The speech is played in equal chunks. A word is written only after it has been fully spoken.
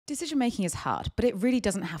Decision making is hard, but it really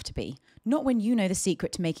doesn't have to be. Not when you know the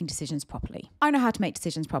secret to making decisions properly. I know how to make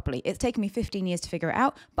decisions properly. It's taken me 15 years to figure it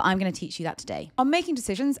out, but I'm going to teach you that today. On making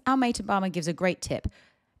decisions, our mate Obama gives a great tip.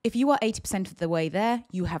 If you are 80% of the way there,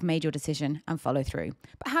 you have made your decision and follow through.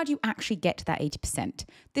 But how do you actually get to that 80%?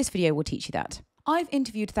 This video will teach you that. I've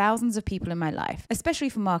interviewed thousands of people in my life, especially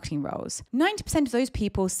for marketing roles. 90% of those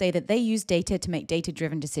people say that they use data to make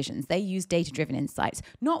data-driven decisions. They use data-driven insights.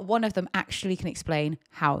 Not one of them actually can explain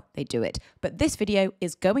how they do it. But this video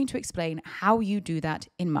is going to explain how you do that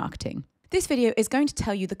in marketing. This video is going to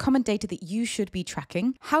tell you the common data that you should be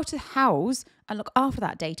tracking, how to house and look after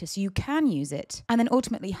that data so you can use it, and then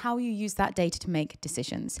ultimately how you use that data to make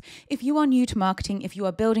decisions. If you are new to marketing, if you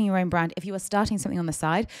are building your own brand, if you are starting something on the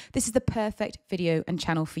side, this is the perfect video and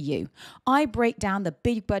channel for you. I break down the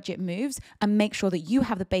big budget moves and make sure that you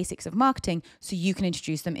have the basics of marketing so you can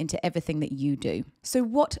introduce them into everything that you do. So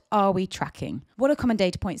what are we tracking? What are common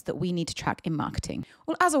data points that we need to track in marketing?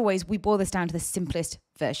 Well, as always, we boil this down to the simplest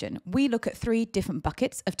version. We look at 3 different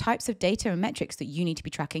buckets of types of data and metrics that you need to be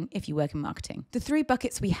tracking if you work in marketing. The 3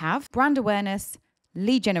 buckets we have: brand awareness,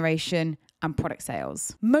 lead generation, and product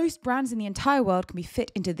sales. Most brands in the entire world can be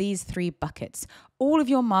fit into these 3 buckets. All of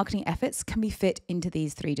your marketing efforts can be fit into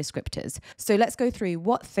these 3 descriptors. So let's go through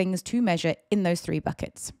what things to measure in those 3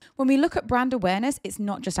 buckets. When we look at brand awareness, it's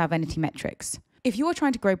not just our vanity metrics. If you're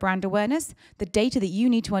trying to grow brand awareness, the data that you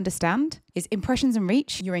need to understand is impressions and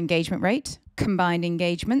reach, your engagement rate, combined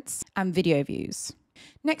engagements, and video views.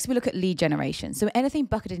 Next, we look at lead generation. So anything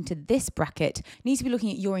bucketed into this bracket needs to be looking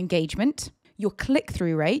at your engagement, your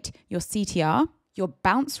click-through rate, your CTR, your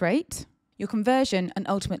bounce rate, your conversion, and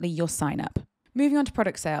ultimately your sign-up. Moving on to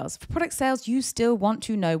product sales. For product sales, you still want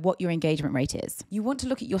to know what your engagement rate is. You want to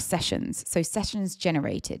look at your sessions, so sessions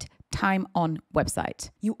generated, time on website.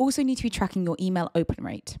 You also need to be tracking your email open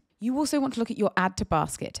rate. You also want to look at your add to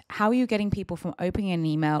basket. How are you getting people from opening an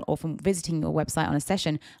email or from visiting your website on a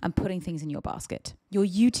session and putting things in your basket? Your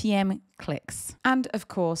UTM clicks. And of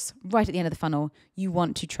course, right at the end of the funnel, you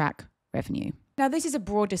want to track revenue. Now, this is a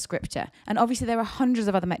broad descriptor, and obviously there are hundreds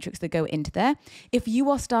of other metrics that go into there. If you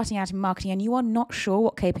are starting out in marketing and you are not sure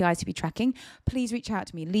what KPIs to be tracking, please reach out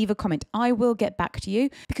to me, leave a comment. I will get back to you,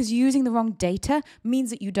 because using the wrong data means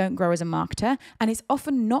that you don't grow as a marketer, and it's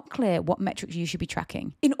often not clear what metrics you should be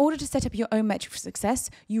tracking. In order to set up your own metric for success,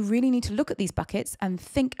 you really need to look at these buckets and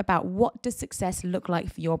think about what does success look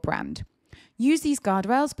like for your brand. Use these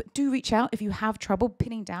guardrails, but do reach out if you have trouble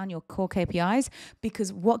pinning down your core KPIs,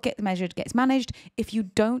 because what gets measured gets managed. If you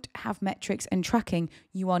don't have metrics and tracking,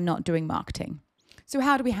 you are not doing marketing. So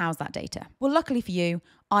how do we house that data? Well, luckily for you,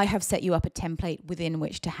 I have set you up a template within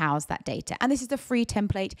which to house that data. And this is the free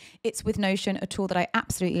template. It's with Notion, a tool that I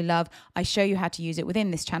absolutely love. I show you how to use it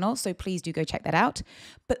within this channel, so please do go check that out.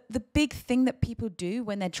 But the big thing that people do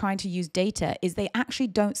when they're trying to use data is they actually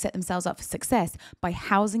don't set themselves up for success by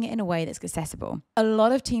housing it in a way that's accessible. A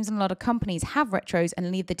lot of teams and a lot of companies have retros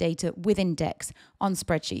and leave the data within decks on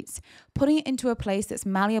spreadsheets. Putting it into a place that's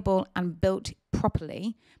malleable and built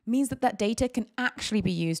properly means that that data can actually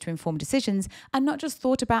be used to inform decisions and not just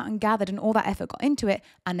thought about and gathered and all that effort got into it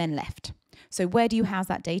and then left. So where do you house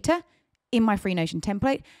that data? In my free Notion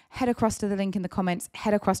template. Head across to the link in the comments,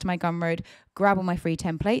 head across to my Gumroad, grab all my free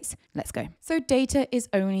templates. Let's go. So data is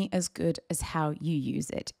only as good as how you use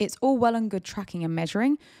it. It's all well and good tracking and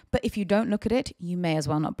measuring, but if you don't look at it, you may as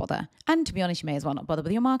well not bother. And to be honest, you may as well not bother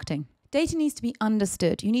with your marketing. Data needs to be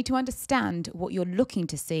understood. You need to understand what you're looking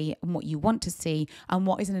to see and what you want to see and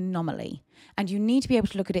what is an anomaly. And you need to be able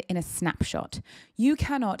to look at it in a snapshot. You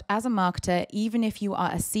cannot, as a marketer, even if you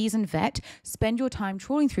are a seasoned vet, spend your time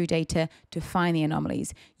trawling through data to find the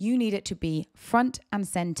anomalies. You need it to be front and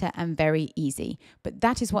center and very easy. But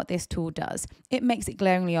that is what this tool does. It makes it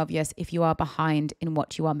glaringly obvious if you are behind in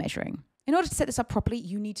what you are measuring. In order to set this up properly,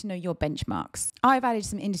 you need to know your benchmarks. I've added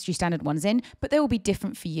some industry standard ones in, but they will be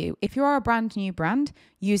different for you. If you are a brand new brand,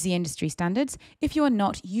 use the industry standards. If you are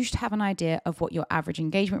not, you should have an idea of what your average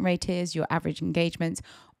engagement rate is, your average engagements,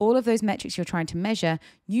 all of those metrics you're trying to measure.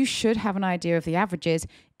 You should have an idea of the averages.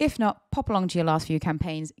 If not, pop along to your last few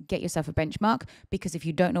campaigns, get yourself a benchmark, because if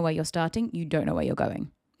you don't know where you're starting, you don't know where you're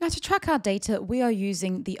going. Now, to track our data, we are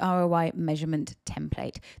using the ROI measurement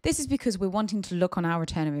template. This is because we're wanting to look on our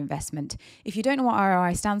return of investment. If you don't know what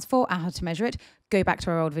ROI stands for and how to measure it, go back to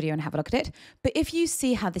our old video and have a look at it. But if you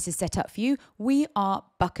see how this is set up for you, we are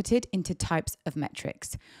bucketed into types of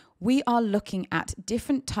metrics. We are looking at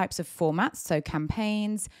different types of formats, so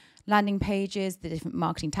campaigns, landing pages, the different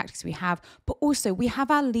marketing tactics we have, but also we have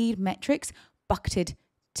our lead metrics bucketed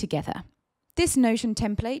together. This Notion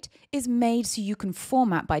template is made so you can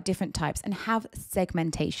format by different types and have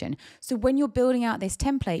segmentation. So when you're building out this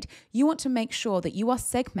template, you want to make sure that you are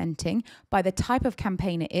segmenting by the type of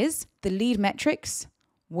campaign it is, the lead metrics,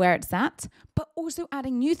 where it's at, but also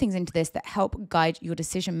adding new things into this that help guide your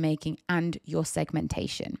decision making and your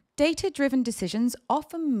segmentation. Data-driven decisions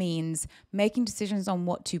often means making decisions on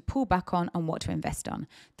what to pull back on and what to invest on.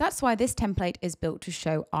 That's why this template is built to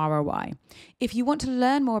show ROI. If you want to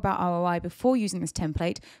learn more about ROI before using this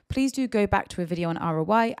template, please do go back to a video on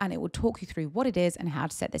ROI and it will talk you through what it is and how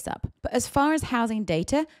to set this up. But as far as housing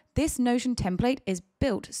data, this Notion template is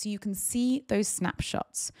built so you can see those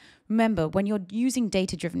snapshots. Remember, when you're using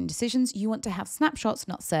data-driven decisions, you want to have snapshots,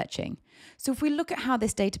 not searching. So if we look at how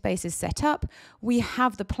this database is set up, we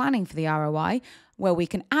have the planning for the ROI, where we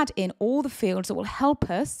can add in all the fields that will help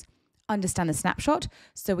us understand the snapshot.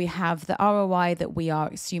 So we have the ROI that we are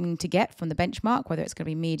assuming to get from the benchmark, whether it's going to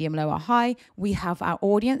be medium, low, or high. We have our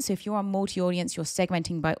audience. So if you're on multi-audience, you're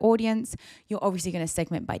segmenting by audience. You're obviously going to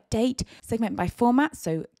segment by date, segment by format.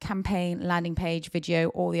 So campaign, landing page, video,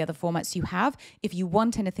 all the other formats you have. If you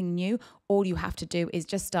want anything new, all you have to do is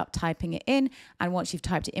just start typing it in. And once you've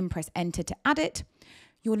typed it in, press enter to add it.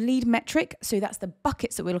 Your lead metric, so that's the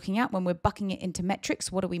buckets that we're looking at when we're bucking it into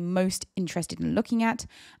metrics. What are we most interested in looking at?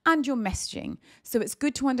 And your messaging. So it's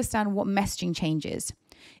good to understand what messaging changes.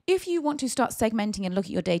 If you want to start segmenting and look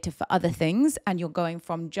at your data for other things, and you're going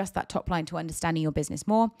from just that top line to understanding your business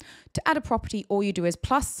more, to add a property, all you do is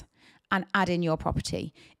plus and add in your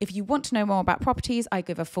property. If you want to know more about properties, I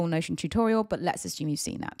give a full Notion tutorial, but let's assume you've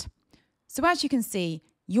seen that. So as you can see,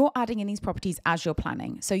 you're adding in these properties as you're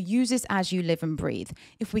planning. So use this as you live and breathe.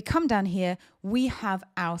 If we come down here, we have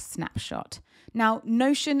our snapshot. Now,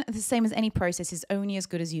 Notion, the same as any process, is only as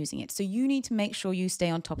good as using it. So you need to make sure you stay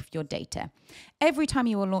on top of your data. Every time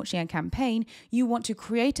you are launching a campaign, you want to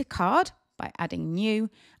create a card by adding new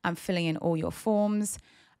and filling in all your forms.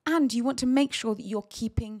 And you want to make sure that you're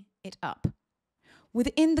keeping it up.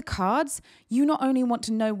 Within the cards, you not only want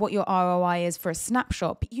to know what your ROI is for a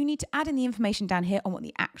snapshot, but you need to add in the information down here on what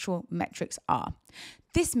the actual metrics are.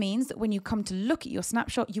 This means that when you come to look at your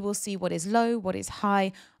snapshot, you will see what is low, what is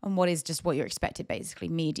high, and what is just what you're expected, basically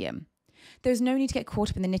medium. There's no need to get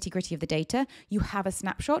caught up in the nitty-gritty of the data. You have a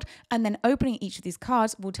snapshot, and then opening each of these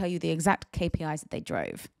cards will tell you the exact KPIs that they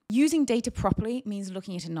drove. Using data properly means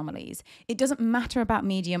looking at anomalies. It doesn't matter about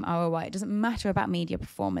medium ROI. It doesn't matter about media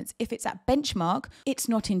performance. If it's at benchmark, it's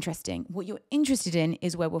not interesting. What you're interested in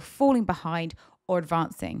is where we're falling behind or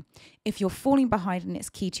advancing. If you're falling behind and it's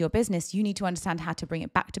key to your business, you need to understand how to bring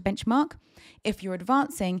it back to benchmark. If you're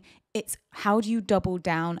advancing, it's how do you double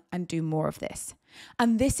down and do more of this?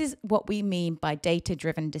 And this is what we mean by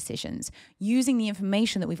data-driven decisions, using the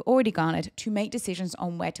information that we've already garnered to make decisions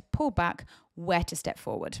on where to pull back, where to step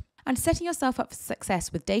forward. And setting yourself up for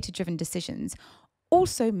success with data-driven decisions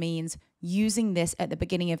also means using this at the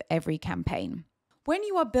beginning of every campaign. When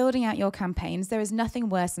you are building out your campaigns, there is nothing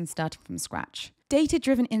worse than starting from scratch.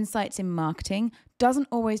 Data-driven insights in marketing doesn't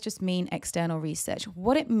always just mean external research.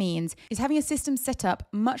 What it means is having a system set up,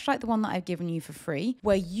 much like the one that I've given you for free,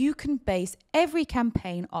 where you can base every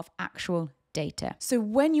campaign off actual data. So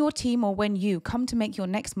when your team or when you come to make your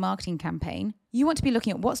next marketing campaign, you want to be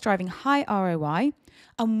looking at what's driving high ROI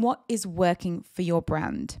and what is working for your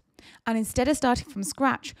brand. And instead of starting from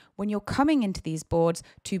scratch, when you're coming into these boards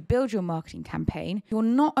to build your marketing campaign, you're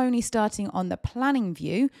not only starting on the planning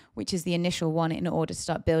view, which is the initial one in order to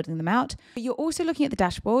start building them out, but you're also looking at the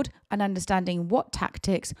dashboard and understanding what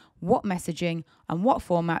tactics, what messaging, and what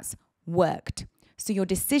formats worked. So your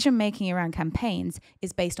decision making around campaigns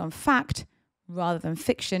is based on fact rather than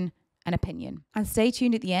fiction and opinion. And stay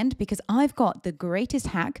tuned at the end because I've got the greatest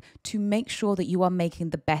hack to make sure that you are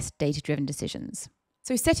making the best data-driven decisions.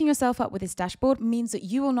 So setting yourself up with this dashboard means that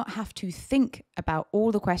you will not have to think about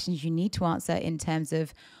all the questions you need to answer in terms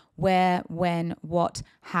of where, when, what,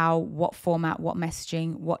 how, what format, what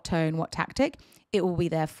messaging, what tone, what tactic. It will be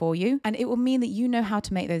there for you, and it will mean that you know how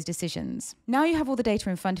to make those decisions. Now you have all the data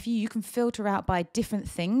in front of you, you can filter out by different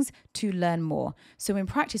things to learn more. So in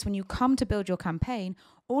practice, when you come to build your campaign,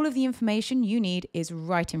 all of the information you need is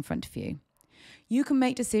right in front of you. You can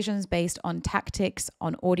make decisions based on tactics,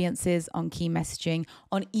 on audiences, on key messaging,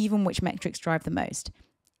 on even which metrics drive the most.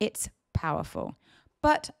 It's powerful.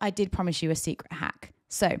 But I did promise you a secret hack.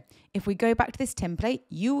 So if we go back to this template,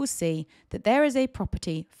 you will see that there is a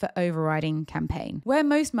property for overriding campaign. Where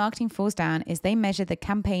most marketing falls down is they measure the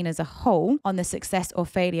campaign as a whole on the success or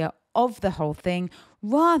failure of the whole thing,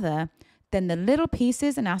 rather than the little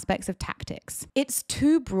pieces and aspects of tactics. It's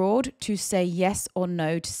too broad to say yes or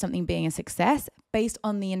no to something being a success based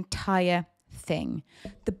on the entire thing.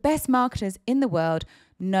 The best marketers in the world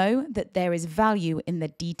know that there is value in the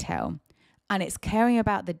detail, and it's caring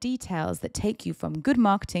about the details that take you from good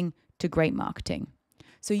marketing to great marketing.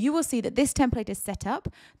 So you will see that this template is set up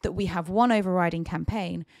that we have one overriding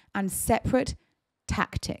campaign and separate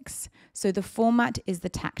tactics. So the format is the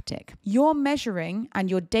tactic. Your measuring and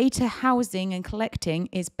your data housing and collecting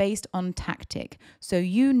is based on tactic. So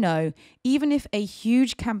you know, even if a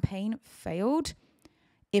huge campaign failed,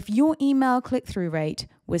 if your email click-through rate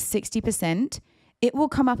was 60%, it will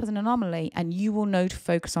come up as an anomaly and you will know to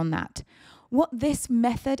focus on that. What this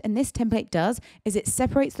method and this template does is it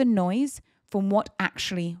separates the noise from what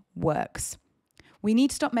actually works. We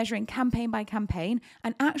need to stop measuring campaign by campaign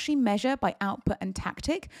and actually measure by output and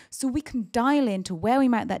tactic so we can dial into where we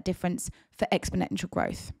make that difference for exponential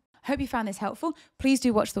growth. Hope you found this helpful. Please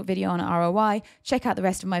do watch the video on ROI. Check out the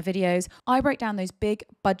rest of my videos. I break down those big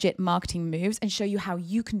budget marketing moves and show you how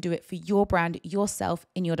you can do it for your brand, yourself,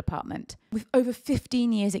 in your department. With over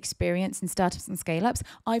 15 years experience in startups and scale-ups,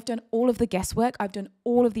 I've done all of the guesswork, I've done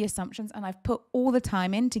all of the assumptions, and I've put all the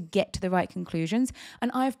time in to get to the right conclusions.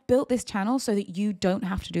 And I've built this channel so that you don't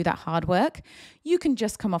have to do that hard work. You can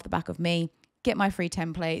just come off the back of me, get my free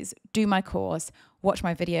templates, do my course, watch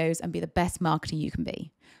my videos, and be the best marketer you can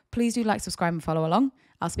be. Please do like, subscribe, and follow along.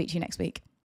 I'll speak to you next week.